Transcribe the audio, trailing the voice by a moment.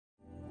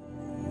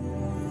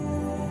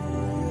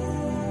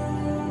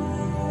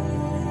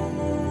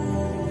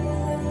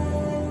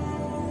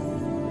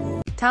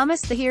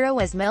Thomas the hero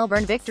as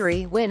Melbourne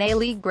Victory win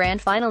A-League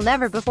Grand Final.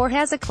 Never before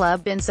has a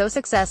club been so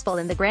successful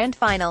in the Grand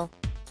Final.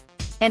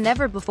 And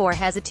never before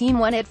has a team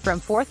won it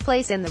from 4th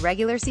place in the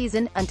regular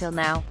season, until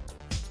now.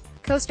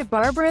 Kosta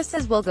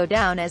Barbarouses will go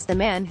down as the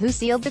man who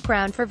sealed the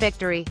crown for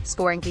Victory,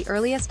 scoring the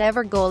earliest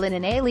ever goal in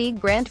an A-League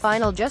Grand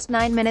Final just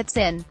 9 minutes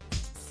in.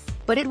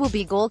 But it will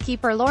be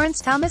goalkeeper Lawrence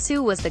Thomas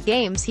who was the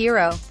game's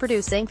hero,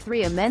 producing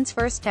 3 immense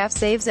first-half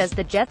saves as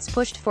the Jets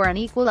pushed for an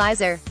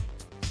equalizer.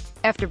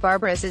 After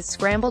Barbarouses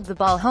scrambled the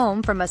ball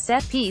home from a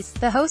set-piece,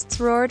 the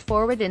hosts roared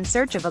forward in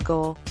search of a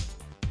goal.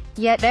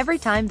 Yet every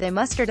time they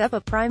mustered up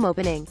a prime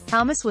opening,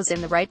 Thomas was in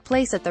the right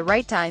place at the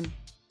right time.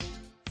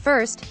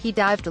 First, he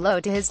dived low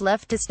to his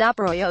left to stop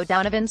Roy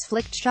O'Donovan's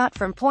flicked shot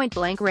from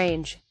point-blank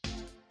range.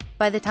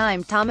 By the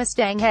time Thomas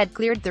Dang had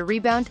cleared the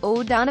rebound,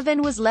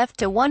 O'Donovan was left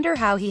to wonder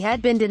how he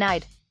had been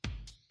denied.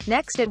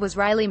 Next it was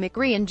Riley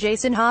McGree and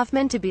Jason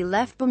Hoffman to be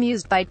left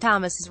bemused by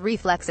Thomas's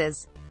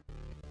reflexes.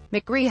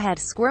 McGree had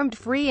squirmed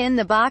free in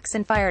the box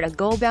and fired a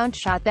goal-bound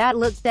shot that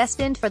looked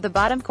destined for the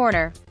bottom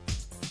corner.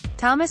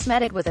 Thomas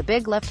met it with a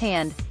big left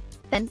hand.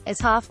 Then, as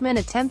Hoffman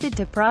attempted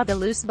to prod the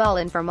loose ball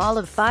in from all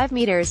of 5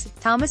 meters,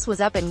 Thomas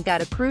was up and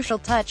got a crucial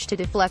touch to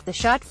deflect the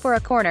shot for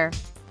a corner.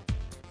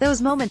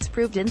 Those moments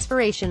proved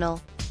inspirational.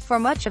 For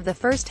much of the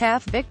first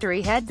half,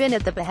 Victory had been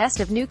at the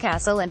behest of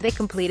Newcastle and they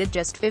completed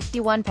just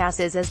 51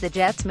 passes as the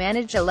Jets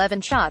managed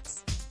 11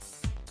 shots.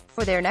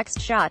 For their next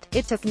shot,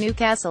 it took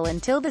Newcastle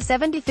until the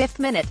 75th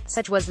minute,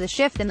 such was the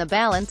shift in the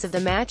balance of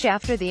the match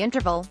after the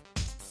interval.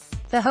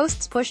 The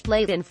hosts pushed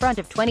late in front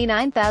of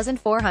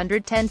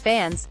 29,410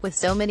 fans, with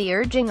so many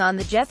urging on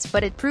the Jets,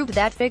 but it proved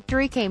that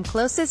Victory came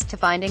closest to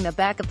finding the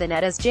back of the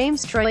net as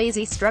James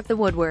Troisi struck the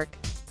woodwork.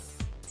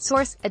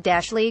 Source: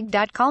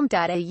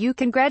 a-league.com.au.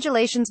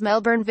 Congratulations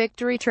Melbourne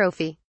Victory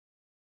Trophy.